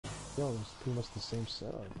still, it's pretty much the same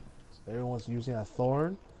setup. Everyone's using that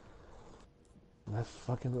Thorn. And that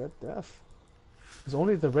fucking Red Death. Because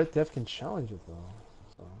only the Red Death can challenge it,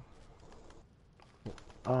 though.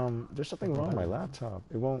 So. There's something wrong with my laptop.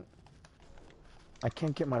 It won't... I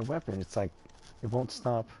can't get my weapon. It's like, it won't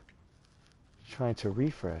stop trying to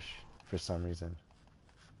refresh for some reason.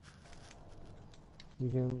 You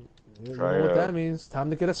can... You know what that means. Time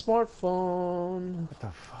to get a smartphone. What the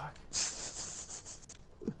fuck?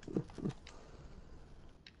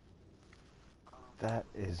 That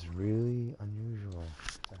is really unusual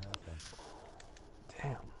to happen.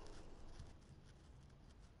 Damn.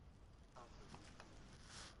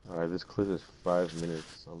 Alright, this clip is 5 minutes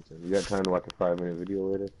or something. You got time to watch a 5-minute video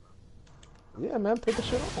later? Yeah, man, put the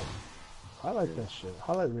shit on. I like that shit.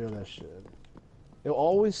 Highlight reel that shit. It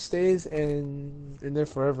always stays in there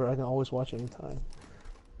forever. I can always watch it anytime.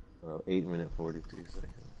 8 minutes 43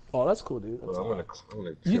 seconds. Oh, that's cool, dude. That's well, I'm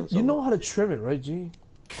gonna trim you know how to trim it, right, G?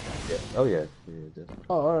 Yeah. Oh yeah.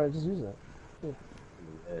 Oh, alright, just use that. Yeah.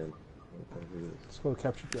 And let's go to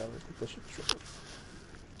capture gallery. Take that shit trim.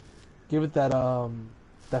 Give it that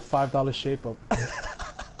that $5 shape up.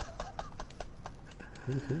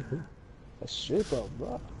 That shape up,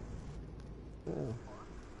 bro. Yeah.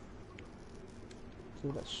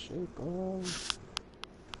 Give that shape up.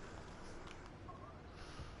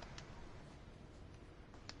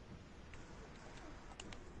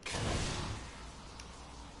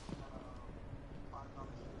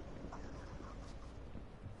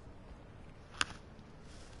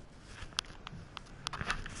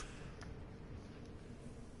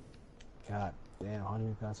 God damn, how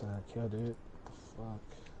many guys I gotta kill, dude? What the fuck?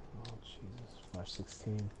 Oh, Jesus.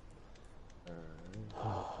 516.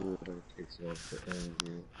 Alright. Takes you off the end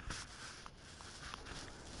here.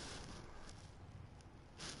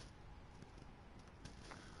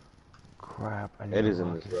 Crap. Ed is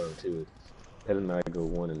in this round too. Ed and I go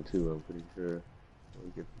 1 and 2, I'm pretty sure. We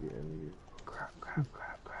get to the end here. Crap.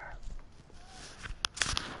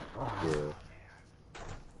 Oh, yeah.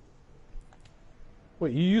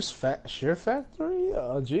 Wait, you use Share Factory,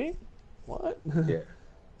 G? What? Yeah.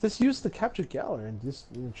 Just use the capture gallery and just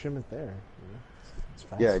trim it there. You know? It's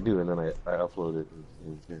fast. Yeah, I do, and then I upload it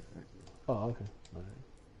in Share Factory. Oh, okay. Alright.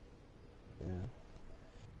 Yeah.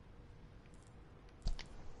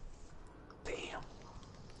 Damn.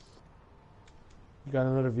 You got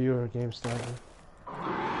another viewer, gamestabber.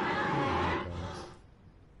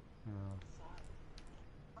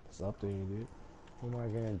 It's up to you, dude. What am I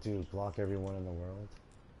gonna do? Block everyone in the world?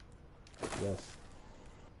 Yes.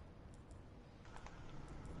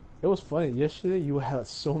 It was funny. Yesterday, you had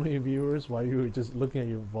so many viewers while you were just looking at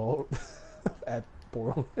your vault at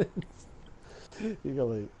Borderlands. You got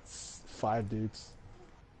like 5 dudes.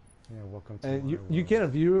 Yeah, welcome to and you get a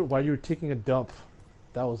viewer while you were taking a dump.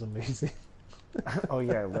 That was amazing. Oh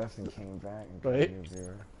yeah, I left and came back and got a new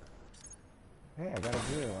viewer. Hey, I got a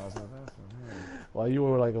viewer while I was in the bathroom. Hey. While you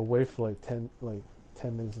were like away for like 10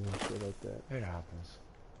 minutes and shit like that. It happens.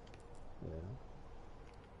 Yeah.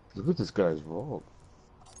 Look at this guy's vault.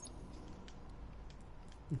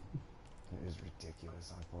 It is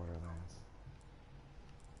ridiculous on Borderlands.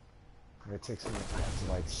 It takes me time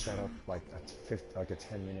to like set up like a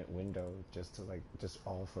 10-minute window just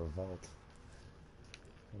all for Vault.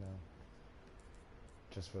 You know,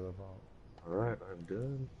 just for the Vault. All right, I'm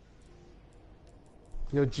done.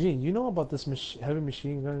 Yo, Gene, you know about this heavy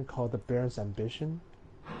machine gun called the Baron's Ambition?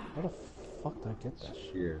 How the fuck did I get that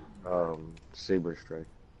shit? Yeah, Saber Strike.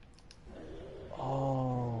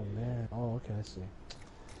 Oh man. Oh, okay, I see.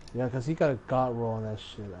 Yeah, cause he got a god roll on that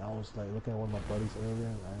shit. I was like looking at one of my buddies earlier,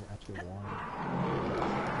 and I actually wanted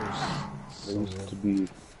it. There used to be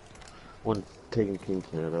one Taken King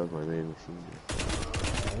Canada. That was my main machine.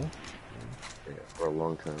 Yeah? Yeah, for a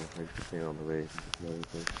long time. I used to play on the race and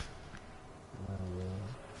everything.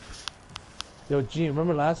 Yo, Gene,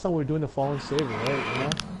 remember last time we were doing the Fallen Saber, right? You know?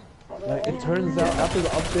 Like, it turns out, after the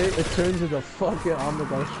update, it turns into fucking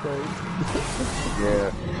Omnibus Strike.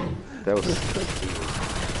 Yeah, that was...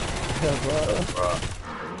 Yeah, bro.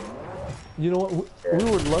 You know what? We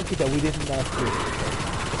were lucky that we didn't have to.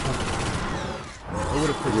 It would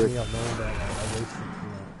have pissed me off knowing that I wasted,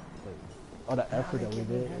 all the effort that we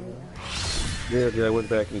did. Yeah, dude, I went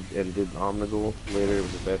back and did Omnigul later. It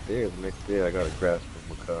was the best day. The next day, I got a grasp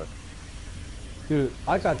of Macaque. Dude,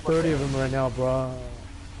 I got 30 of them right now, bro.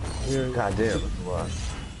 Here. God damn, that's a lot.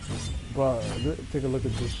 Bro, take a look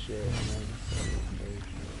at this shit, man.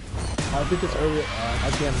 I think it's earlier.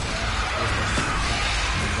 Again,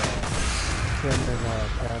 Tim and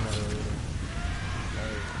Pam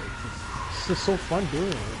it's just so fun doing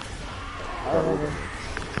it. I don't know.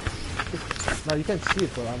 No, you can't see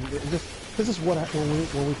it, but it just this is what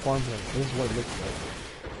when we farm him. This is what it looks like.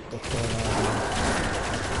 What's going on?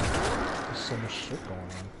 There's so much shit going on.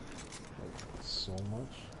 Like so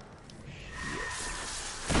much.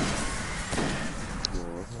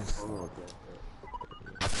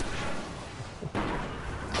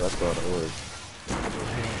 That's all it was.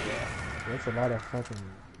 That's a lot of fucking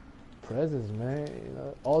presents, man. You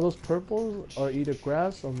know, all those purples are either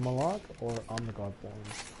grass or malak or omnigod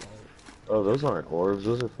bones. Oh, those aren't orbs.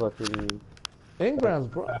 Those are fucking. Engrams,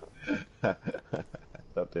 bro. I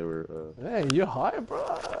thought they were. Man, you're high, bro.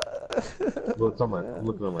 Well, it's on my. Yeah. I'm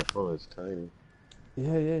looking on my phone. It's tiny.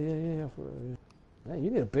 Yeah. Man, you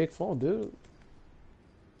need a big phone, dude.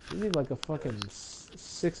 You need like a fucking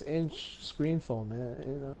 6-inch screen phone, man.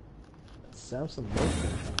 You know, Samsung Note kind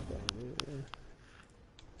of thing,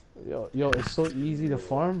 dude. Yo, it's so easy to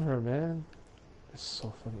farm her, man. It's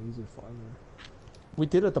so fucking easy to farm her. We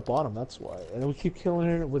did at the bottom, that's why. And we keep killing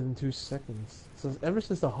her within 2 seconds. So ever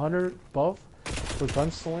since the 100 buff for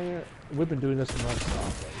Gunslinger, we've been doing this non-stop.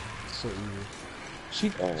 Like, it's so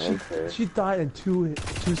easy. She died in 2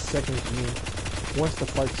 seconds, man. Once the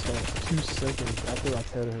fight starts, 2 seconds after I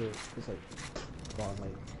tell her, it's like, gone,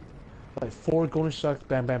 like 4 golden shots,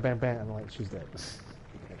 bam, bam, bam, bam, and like, she's dead.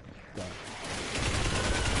 Okay, done.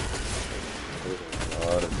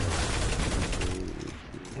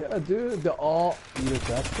 Yeah, dude, they're all either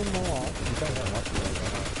that's from Malak. You guys aren't watching right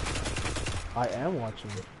now. I am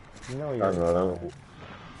watching. You know I you're. don't know.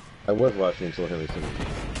 I was watching until Henry sent me.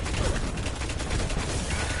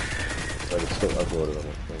 But it's still uploaded on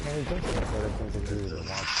my phone. Man, don't think better thing to do than watch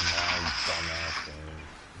my dumbass thing.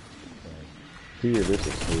 Here, this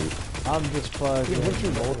is sweet. I'm just fucking Dude, what you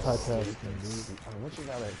multitasking, dude. I mean, what you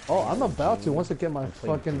gotta. Oh, I'm about to once I get my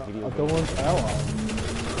fucking Adolan's ally.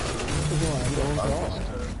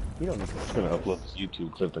 You don't need I'm just gonna upload this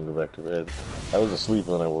YouTube clip and go back to bed. I was asleep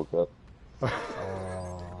when I woke up.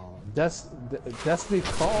 Destiny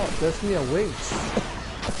called. Destiny awaits.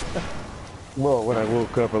 Well, when I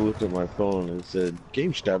woke up, I looked at my phone and it said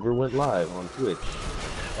gamestabber went live on Twitch.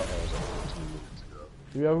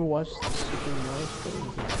 Do you ever watch the Super Mario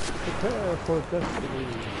thing? Prepare for Destiny.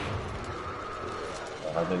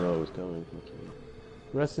 I didn't know it was coming.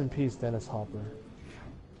 Rest in peace, Dennis Hopper.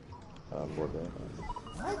 For that.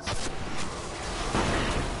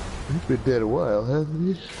 He's been dead a while, hasn't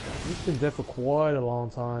he? He's been dead for quite a long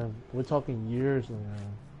time. We're talking years now.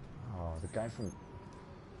 Oh, the guy from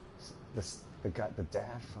the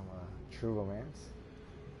dad from True Romance.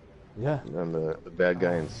 Yeah. And the bad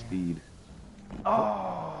guy in Speed.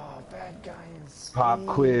 Oh, bad guy in Speed. Pop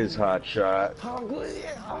quiz, hot shot. Pop quiz,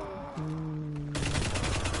 yeah. Oh.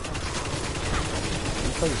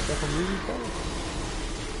 You play the second movie, bro?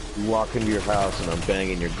 You walk into your house and I'm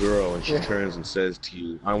banging your girl and she turns and says to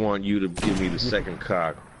you, I want you to give me the second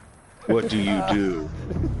cock. What do you do?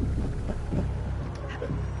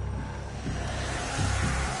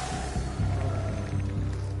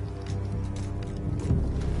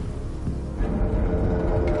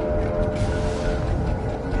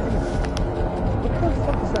 What the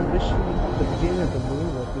fuck is that mission at the beginning of the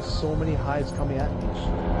movie? Like, there's so many hives coming at me.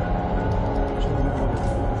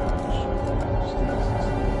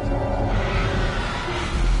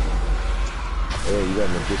 Oh, you got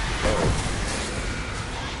an additional card.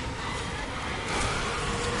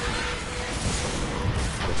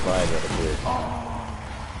 The 5 out of it.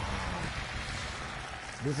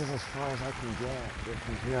 This is as far as I can get.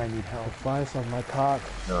 From here, I need help. Defiance on my cock.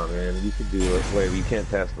 No, man, you could do it. Wait, you can't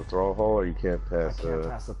pass the thrall hall or you can't pass, I can't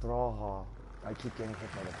pass the thrall hall. I keep getting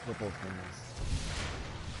hit by the purple things.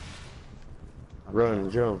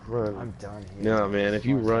 Run, jump, run. I'm done here. No, man, if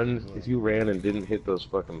you ran and didn't hit those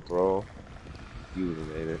fucking thrall, you would have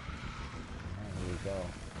made it. Here we go.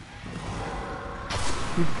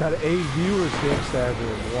 You've got 8 viewers,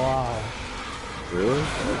 gamestabber. Wow. Really?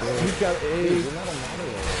 You've got 8. Dude, you're not a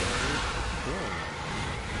moderator.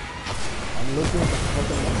 I'm looking at the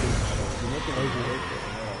fucking numbers. You're making lazy later.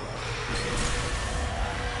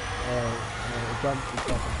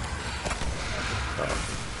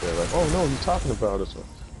 They're like, oh no, he's talking about us.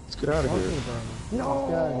 Let's get out of here.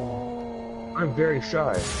 No! I'm very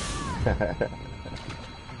shy.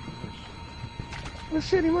 Oh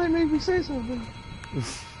shit, he might make me say something.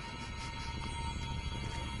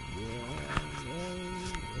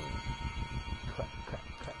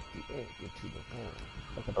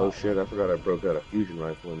 Oh shit, I forgot I broke out a fusion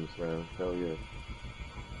rifle in this round. Hell yeah.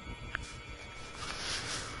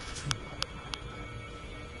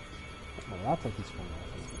 I'll take this one.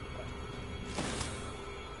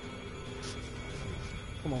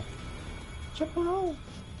 Come on. Jump on.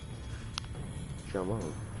 Come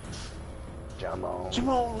on. Come on. Come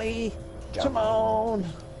on, Lee. Come Come on.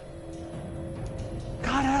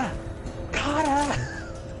 Carter. Carter.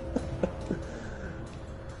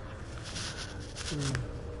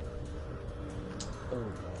 Oh, no.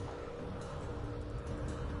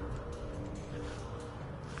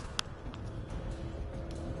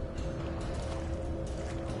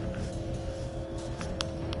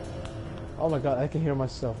 Oh my god, I can hear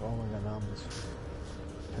myself. Oh my god, now I'm just...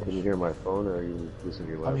 Can you hear my phone or are you listening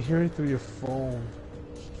to your I'm laptop? hearing through your phone.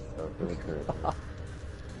 Oh, okay.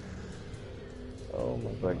 Oh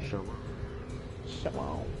my god. Like, show Come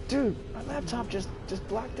on. Dude, my laptop just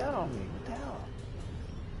blacked out on me. What the hell?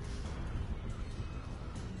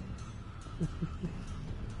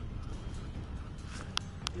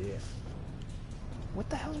 Yeah. What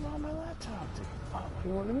the hell's wrong with my laptop, dude? Oh, you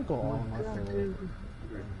know what? Let me go on my phone.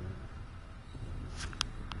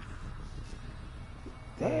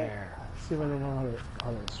 There. Let's see if I don't know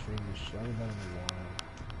how to stream this shit. I haven't done it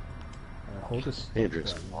in a while. Hold this. Hey, drink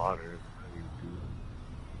some water.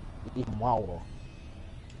 Eat water.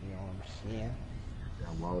 You know what I'm saying?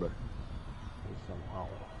 Yeah, water. Eat some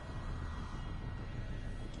water.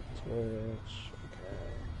 Twitch. Okay.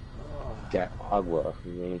 Oh. Got agua,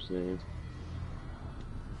 you know what I'm saying?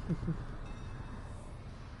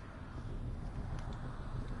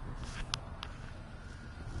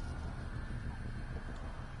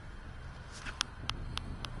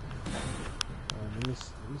 Let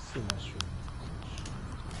me see my stream.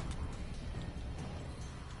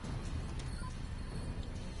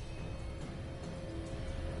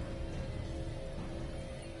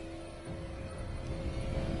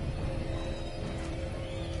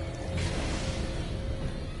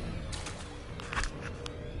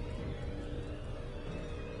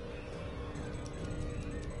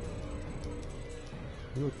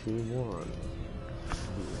 Your team won.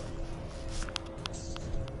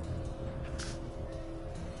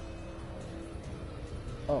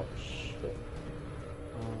 Oh shit.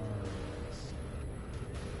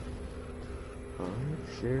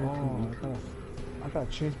 Share I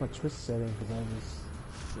gotta change my Twitch setting because I just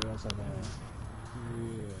realized I gotta.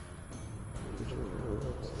 Yeah.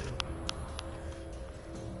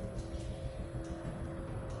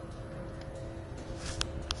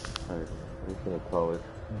 Alright, I'm gonna call it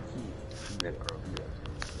Necrochasm.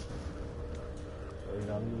 Wait,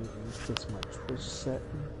 let me fix my Twitch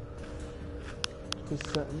setting. Twitch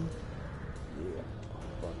setting? Yeah.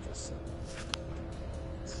 Fuck that setting.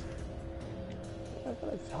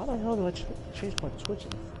 How the hell do I change my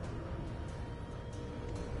Twitching?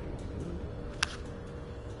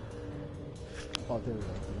 Oh, there we go.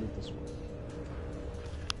 Delete this one.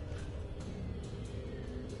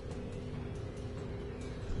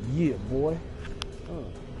 Yeah, boy. Oh.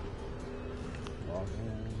 Log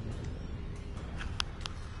in.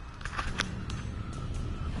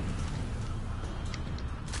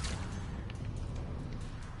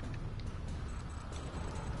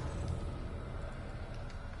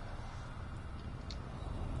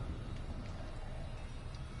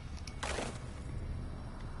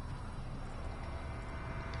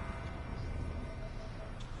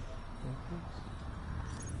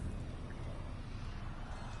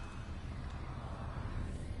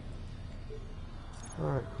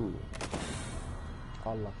 Alright, cool.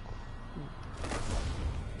 Allah.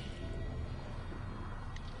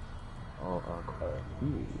 All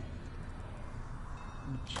cool.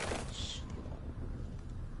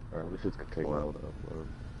 Alright, this is gonna take a while to upload.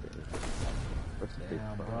 That's a big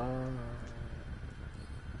Yeah, file.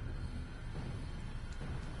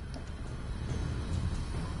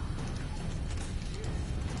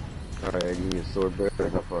 bro. Alright, give me a sword bear.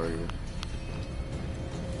 How far are you?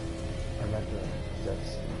 I'm at the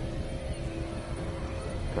steps.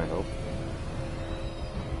 Can I help?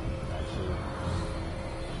 Actually,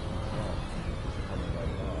 coming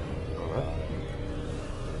right now. Alright.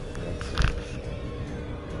 Let's see.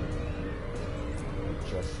 I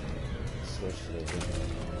just switched to the video.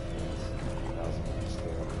 1,000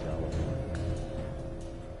 scale download.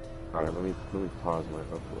 Alright, let me pause my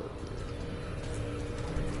upload.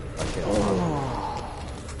 Okay.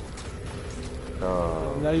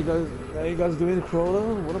 Now you guys doing Crota?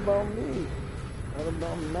 What about me? What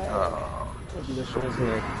about Matt? What do you guys Okay.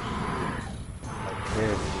 say?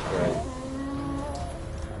 Right.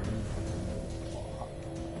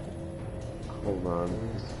 Hold on.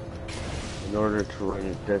 In order to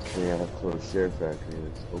run Destiny, I have to close Share Factory.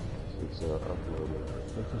 It's uploaded.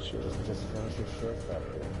 Making sure. Just finish your share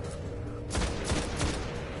factory.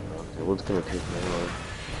 Okay, what's gonna take my long?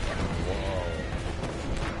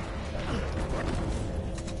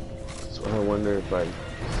 So I wonder if I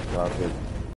stop it